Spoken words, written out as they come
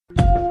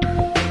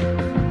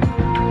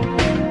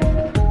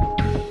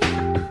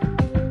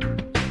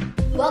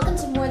Welcome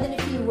to More Than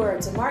a Few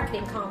Words, a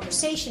marketing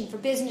conversation for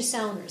business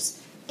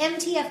owners.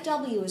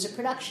 MTFW is a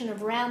production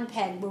of Round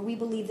Peg, where we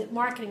believe that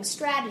marketing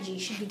strategy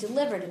should be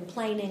delivered in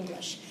plain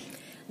English.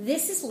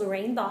 This is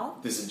Lorraine Ball.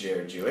 This is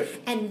Jared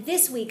Jewett. And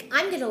this week,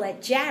 I'm going to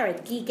let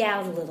Jared geek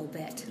out a little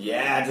bit.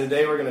 Yeah,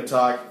 today we're going to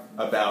talk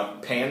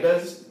about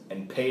pandas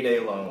and payday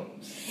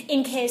loans.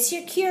 In case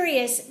you're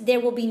curious, there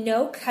will be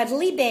no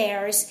cuddly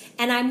bears,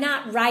 and I'm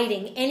not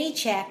writing any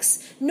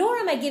checks, nor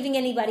am I giving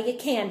anybody a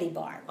candy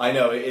bar. I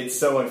know, it's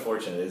so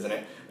unfortunate, isn't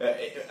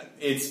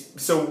it?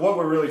 So what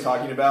we're really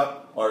talking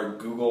about are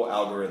Google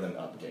algorithm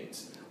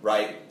updates,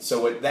 right?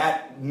 So what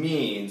that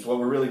means, what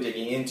we're really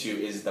digging into,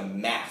 is the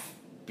math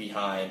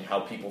behind how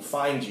people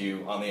find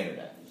you on the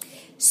internet.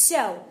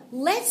 So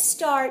let's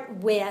start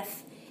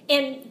with,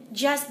 and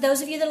just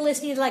those of you that are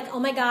listening are like, oh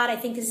my God, I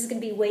think this is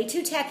going to be way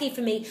too techy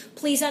for me.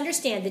 Please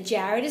understand that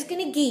Jared is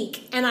going to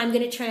geek and I'm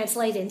going to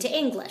translate into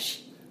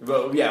English.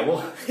 Well, yeah,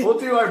 we'll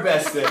do our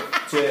best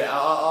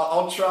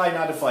I'll try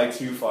not to fly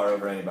too far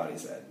over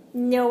anybody's head.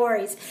 No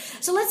worries.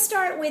 So let's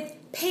start with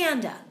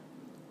Panda.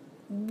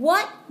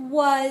 What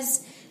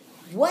is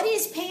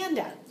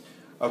Panda?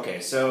 Okay,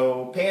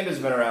 so Panda's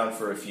been around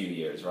for a few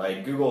years,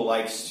 right? Google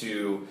likes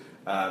to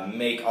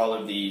make all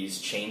of these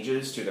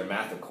changes to their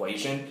math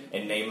equation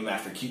and name them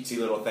after cutesy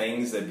little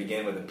things that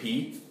begin with a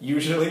P,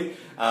 usually.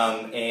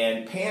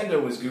 And Panda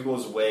was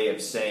Google's way of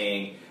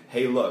saying,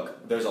 hey,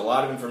 look, there's a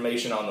lot of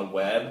information on the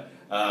web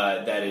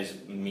that is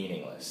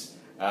meaningless,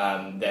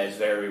 that is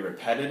very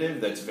repetitive,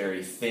 that's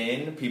very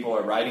thin. People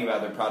are writing about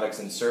their products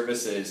and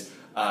services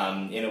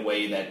in a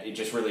way that it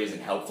just really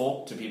isn't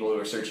helpful to people who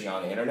are searching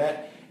on the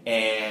internet.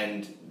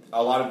 And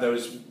a lot of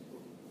those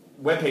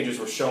web pages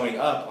were showing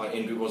up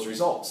in Google's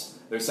results.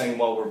 They're saying,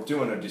 well, we're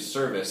doing a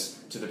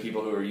disservice to the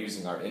people who are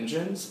using our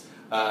engines,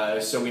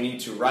 so we need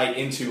to write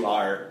into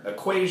our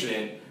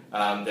equation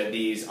that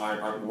these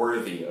aren't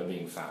worthy of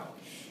being found.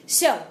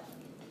 So,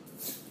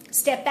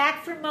 step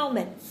back for a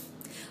moment.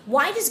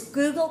 Why does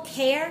Google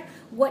care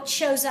what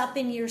shows up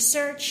in your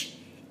search?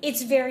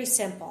 It's very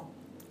simple.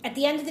 At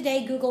the end of the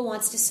day, Google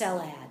wants to sell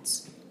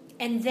ads.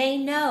 And they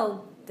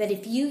know that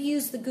if you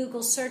use the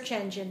Google search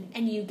engine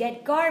and you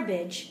get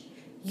garbage,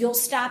 you'll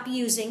stop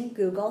using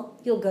Google.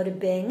 You'll go to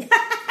Bing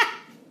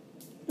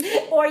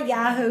or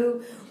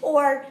Yahoo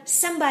or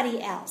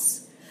somebody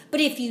else. But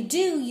if you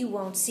do, you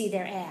won't see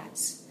their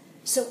ads.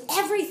 So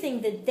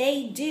everything that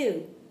they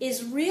do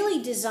is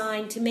really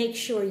designed to make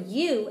sure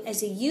you,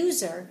 as a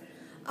user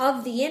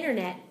of the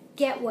internet,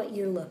 get what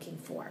you're looking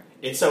for.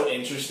 It's so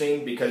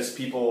interesting because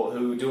people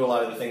who do a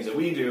lot of the things that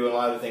we do, and a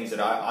lot of the things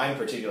that I'm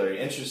particularly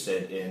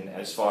interested in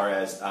as far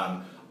as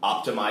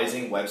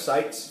optimizing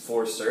websites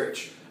for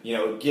search,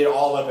 get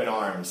all up in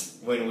arms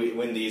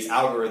when these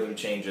algorithm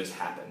changes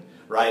happen,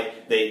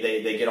 right?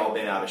 They get all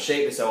bent out of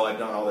shape. They say, oh, I've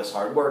done all this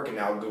hard work, and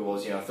now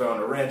Google's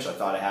throwing a wrench. I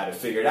thought I had it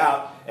figured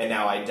out, and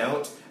now I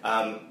don't.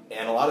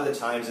 And a lot of the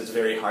times it's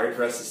very hard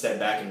for us to step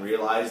back and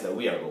realize that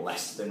we are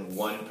less than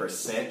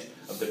 1%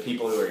 of the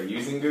people who are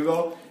using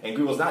Google, and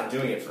Google's not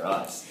doing it for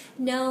us.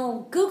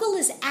 No, Google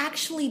is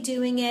actually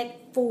doing it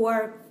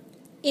for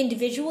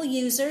individual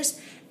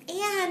users,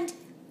 and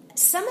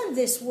some of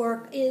this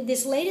work,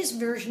 this latest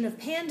version of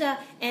Panda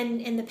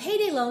and the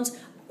payday loans,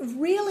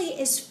 really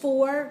is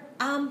for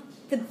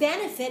the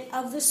benefit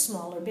of the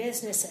smaller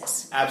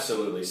businesses.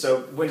 Absolutely.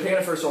 So when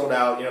Panda first rolled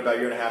out, about a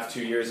year and a half,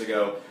 2 years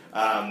ago,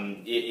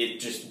 it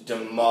just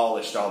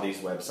demolished all these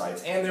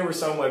websites. And there were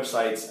some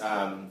websites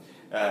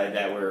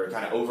that were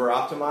kind of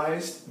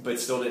over-optimized, but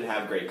still didn't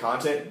have great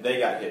content. They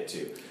got hit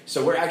too.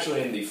 So we're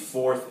actually in the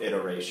fourth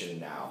iteration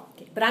now.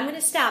 Okay, but I'm going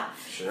to stop.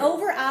 Sure.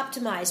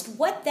 Over-optimized.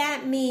 What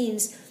that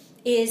means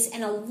is,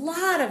 and a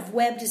lot of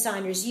web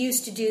designers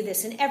used to do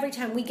this, and every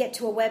time we get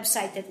to a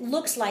website that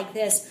looks like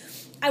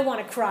this, I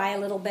want to cry a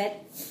little bit.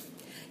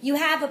 You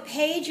have a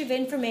page of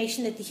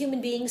information that the human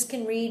beings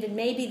can read, and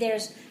maybe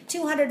there's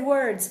 200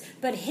 words,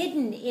 but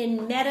hidden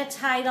in meta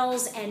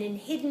titles and in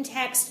hidden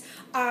text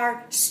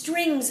are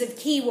strings of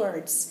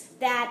keywords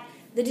that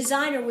the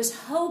designer was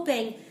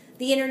hoping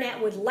the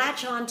internet would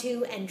latch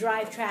onto and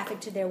drive traffic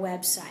to their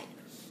website.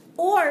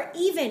 Or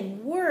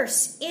even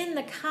worse, in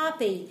the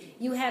copy,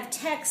 you have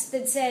text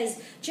that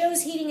says,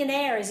 Joe's Heating and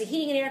Air is a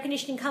heating and air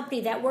conditioning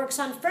company that works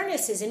on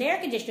furnaces and air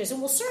conditioners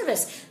and will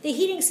service the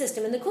heating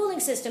system and the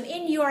cooling system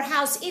in your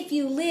house if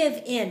you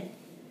live in.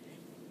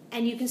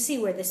 And you can see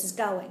where this is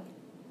going.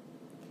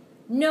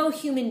 No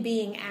human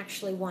being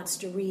actually wants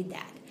to read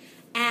that.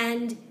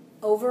 And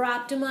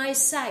over-optimized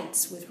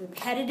sites with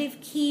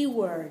repetitive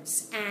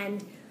keywords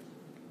and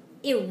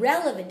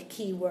irrelevant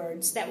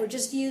keywords that were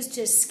just used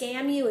to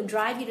scam you and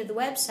drive you to the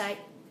website,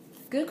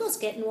 Google's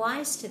getting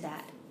wise to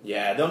that.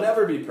 Yeah, they'll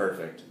never be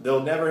perfect.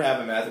 They'll never have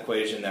a math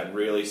equation that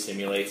really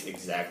simulates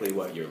exactly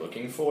what you're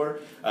looking for,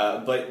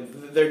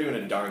 but they're doing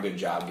a darn good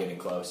job getting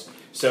close.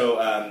 So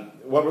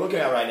what we're looking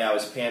at right now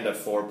is Panda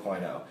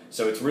 4.0.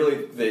 So it's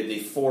really the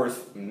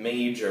fourth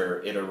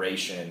major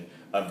iteration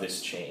of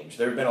this change.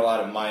 There have been a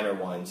lot of minor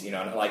ones,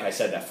 and like I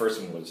said, that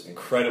first one was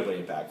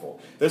incredibly impactful.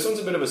 This one's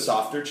a bit of a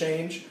softer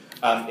change.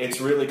 It's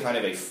really kind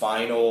of a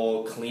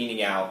final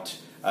cleaning out,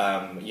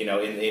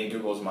 in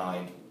Google's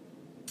mind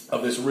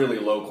of this really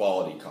low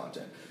quality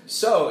content.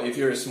 So if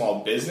you're a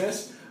small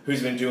business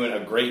who's been doing a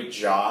great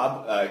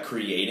job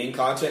creating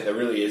content that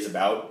really is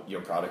about your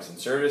products and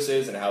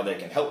services and how they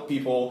can help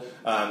people,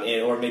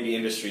 or maybe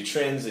industry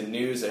trends and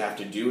news that have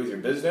to do with your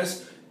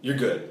business, you're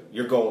good.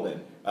 You're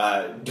golden.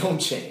 Don't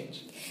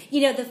change.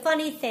 The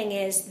funny thing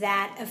is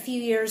that a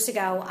few years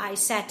ago, I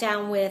sat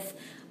down with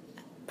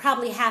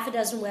probably half a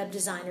dozen web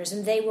designers,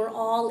 and they were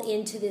all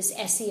into this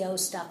SEO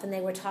stuff, and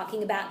they were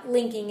talking about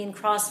linking and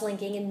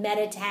cross-linking and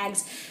meta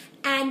tags,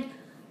 and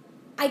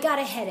I got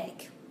a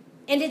headache.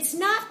 And it's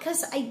not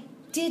because I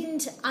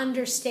didn't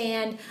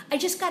understand. I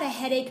just got a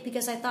headache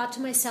because I thought to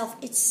myself,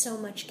 it's so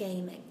much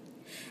gaming.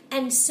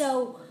 And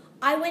so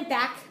I went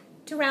back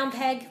to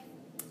Roundpeg,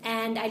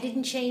 and I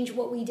didn't change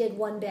what we did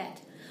one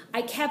bit.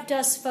 I kept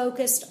us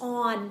focused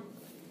on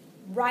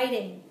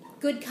writing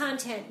good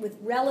content with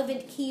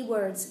relevant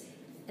keywords.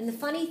 And the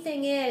funny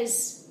thing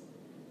is,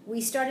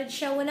 we started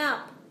showing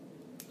up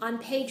on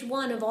page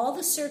 1 of all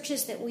the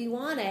searches that we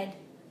wanted,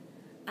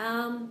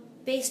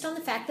 based on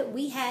the fact that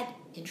we had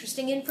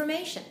interesting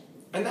information.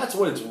 And that's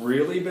what it's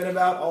really been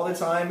about all the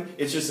time.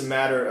 It's just a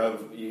matter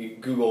of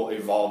Google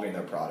evolving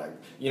their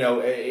product.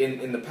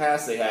 In the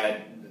past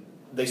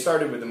they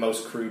started with the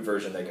most crude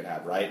version they could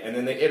have, right? And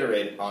then they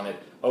iterated on it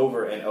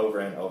over and over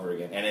and over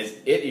again. And as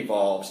it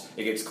evolves,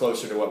 it gets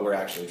closer to what we're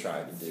actually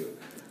trying to do.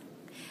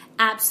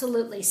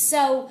 Absolutely.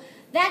 So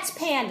that's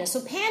Panda.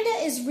 So Panda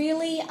is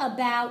really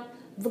about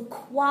the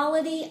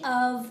quality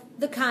of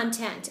the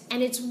content,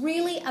 and it's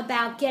really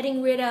about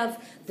getting rid of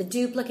the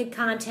duplicate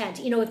content.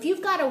 If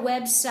you've got a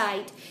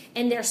website,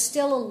 and there's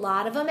still a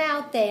lot of them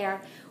out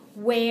there,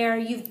 where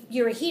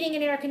you're a heating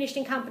and air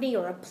conditioning company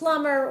or a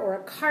plumber or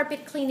a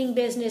carpet cleaning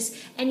business,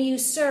 and you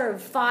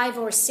serve 5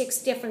 or 6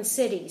 different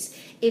cities.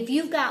 If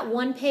you've got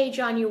one page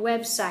on your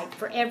website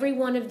for every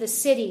one of the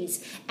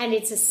cities, and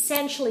it's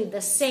essentially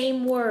the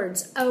same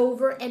words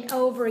over and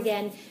over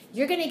again,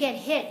 you're going to get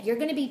hit. You're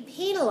going to be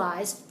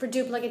penalized for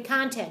duplicate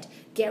content.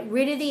 Get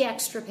rid of the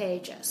extra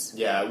pages.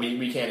 Yeah,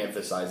 we can't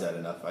emphasize that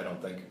enough, I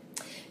don't think.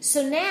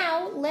 So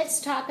now let's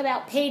talk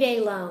about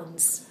payday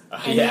loans.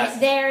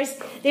 Yes.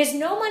 There's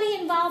no money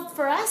involved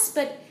for us,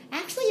 but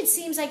actually it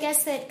seems, I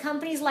guess, that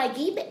companies like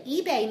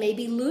eBay may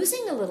be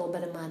losing a little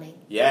bit of money.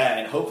 Yeah,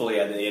 and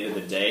hopefully at the end of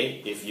the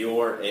day, if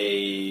you're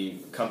a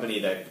company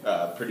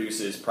that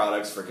produces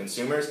products for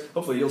consumers,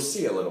 hopefully you'll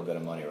see a little bit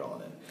of money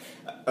rolling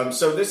in.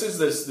 So this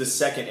is the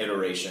second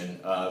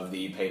iteration of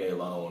the payday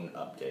loan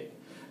update.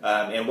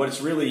 And what it's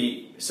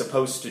really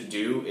supposed to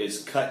do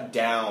is cut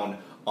down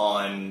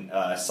on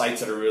sites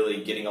that are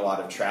really getting a lot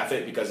of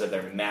traffic because of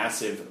their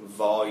massive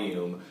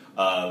volume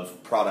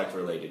of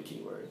product-related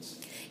keywords.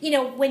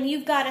 When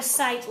you've got a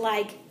site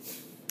like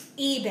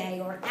eBay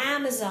or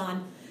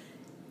Amazon,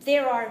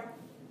 there are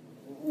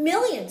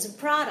millions of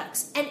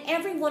products, and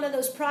every one of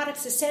those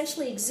products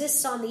essentially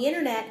exists on the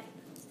internet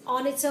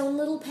on its own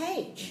little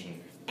page. Mm-hmm.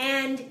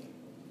 And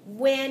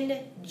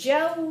when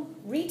Joe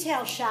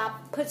Retail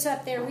Shop puts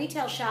up their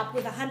retail shop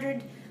with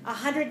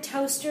 100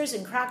 toasters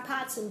and crock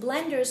pots and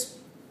blenders,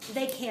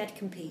 they can't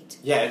compete.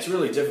 Yeah, it's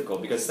really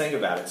difficult because think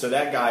about it. So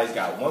that guy's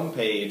got one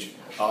page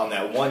on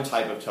that one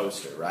type of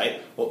toaster,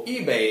 right? Well,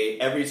 eBay,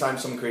 every time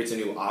someone creates a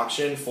new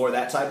auction for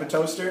that type of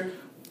toaster,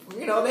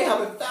 they have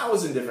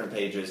 1,000 different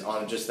pages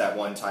on just that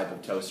one type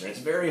of toaster. And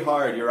it's very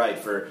hard, you're right,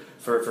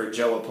 for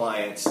Joe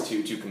Appliance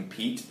to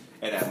compete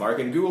in that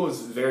market. And Google is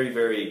very,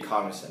 very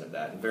cognizant of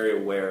that and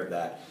very aware of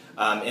that.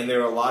 And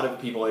there are a lot of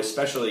people,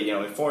 especially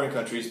in foreign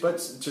countries, but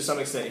to some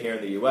extent here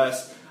in the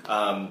U.S.,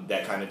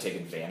 that kind of take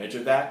advantage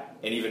of that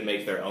and even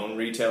make their own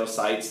retail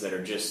sites that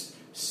are just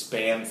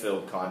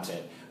spam-filled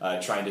content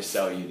trying to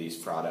sell you these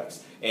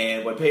products.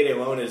 And what Payday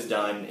Loan has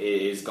done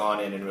is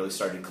gone in and really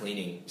started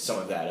cleaning some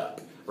of that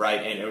up,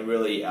 right? And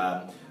really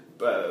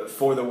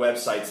for the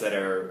websites that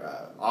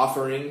are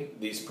offering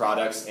these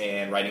products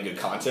and writing good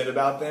content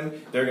about them,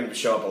 they're going to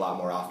show up a lot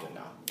more often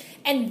now.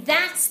 And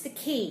that's the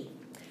key.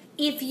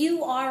 If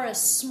you are a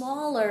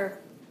smaller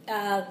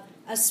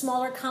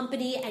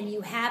company and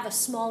you have a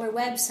smaller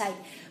website,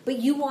 but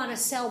you want to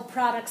sell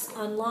products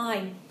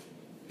online,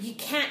 you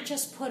can't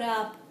just put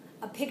up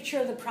a picture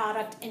of the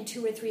product and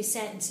 2 or 3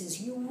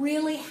 sentences. You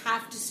really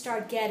have to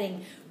start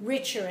getting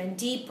richer and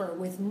deeper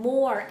with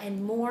more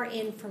and more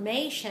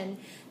information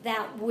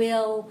that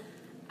will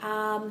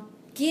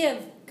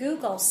give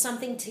Google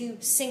something to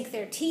sink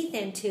their teeth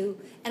into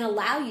and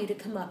allow you to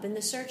come up in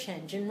the search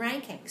engine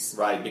rankings.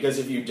 Right, because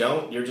if you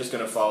don't, you're just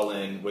going to fall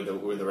in with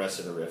the rest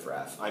of the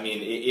riffraff. I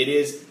mean, it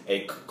is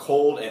a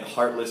cold and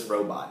heartless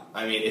robot.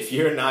 I mean, if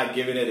you're not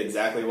giving it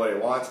exactly what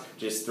it wants,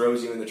 just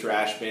throws you in the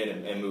trash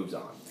bin and moves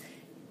on.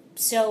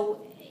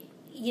 So,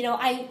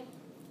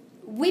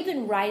 we've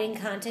been writing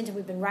content, and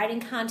we've been writing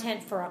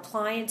content for our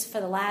clients for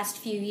the last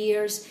few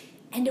years,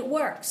 and it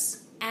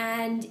works.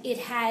 And it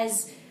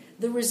has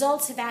the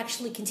results have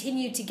actually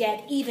continued to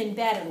get even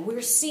better.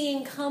 We're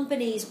seeing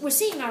we're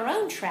seeing our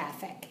own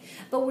traffic,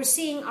 but we're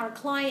seeing our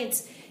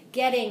clients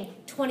getting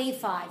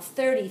 25,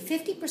 30,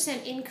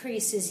 50%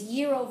 increases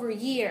year over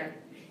year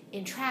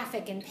in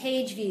traffic and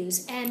page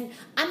views. And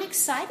I'm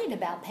excited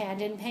about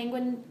Panda and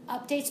Penguin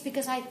updates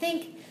because I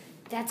think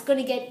that's going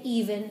to get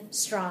even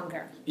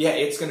stronger. Yeah,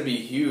 it's going to be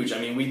huge. I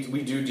mean,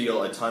 we do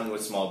deal a ton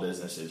with small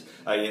businesses.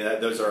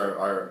 Those are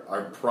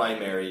our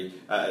primary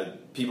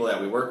people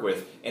that we work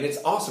with, and it's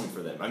awesome for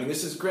them. I mean,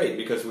 this is great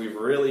because we've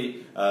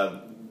really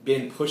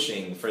been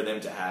pushing for them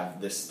to have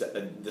this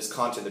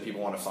content that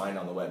people want to find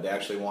on the web. They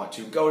actually want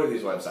to go to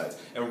these websites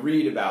and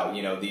read about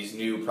these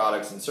new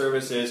products and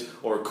services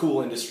or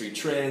cool industry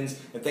trends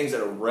and things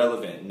that are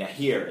relevant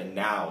here and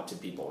now to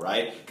people,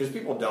 right? Because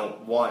people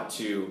don't want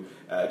to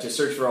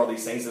search for all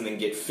these things and then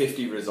get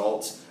 50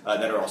 results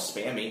that are all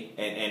spammy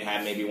and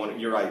have maybe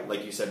you're right,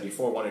 like you said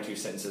before, 1 or 2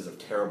 sentences of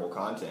terrible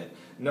content.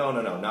 No,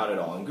 not at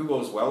all. And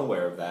Google is well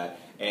aware of that,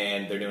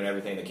 and they're doing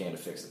everything they can to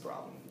fix the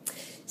problem.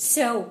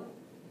 So,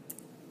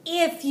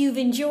 if you've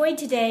enjoyed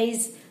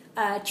today's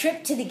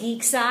trip to the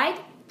geek side,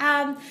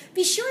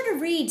 be sure to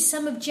read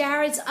some of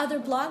Jared's other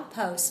blog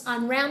posts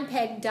on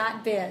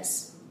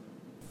roundpeg.biz.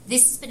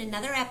 This has been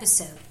another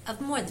episode of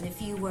More Than a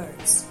Few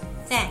Words.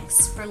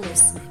 Thanks for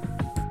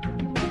listening.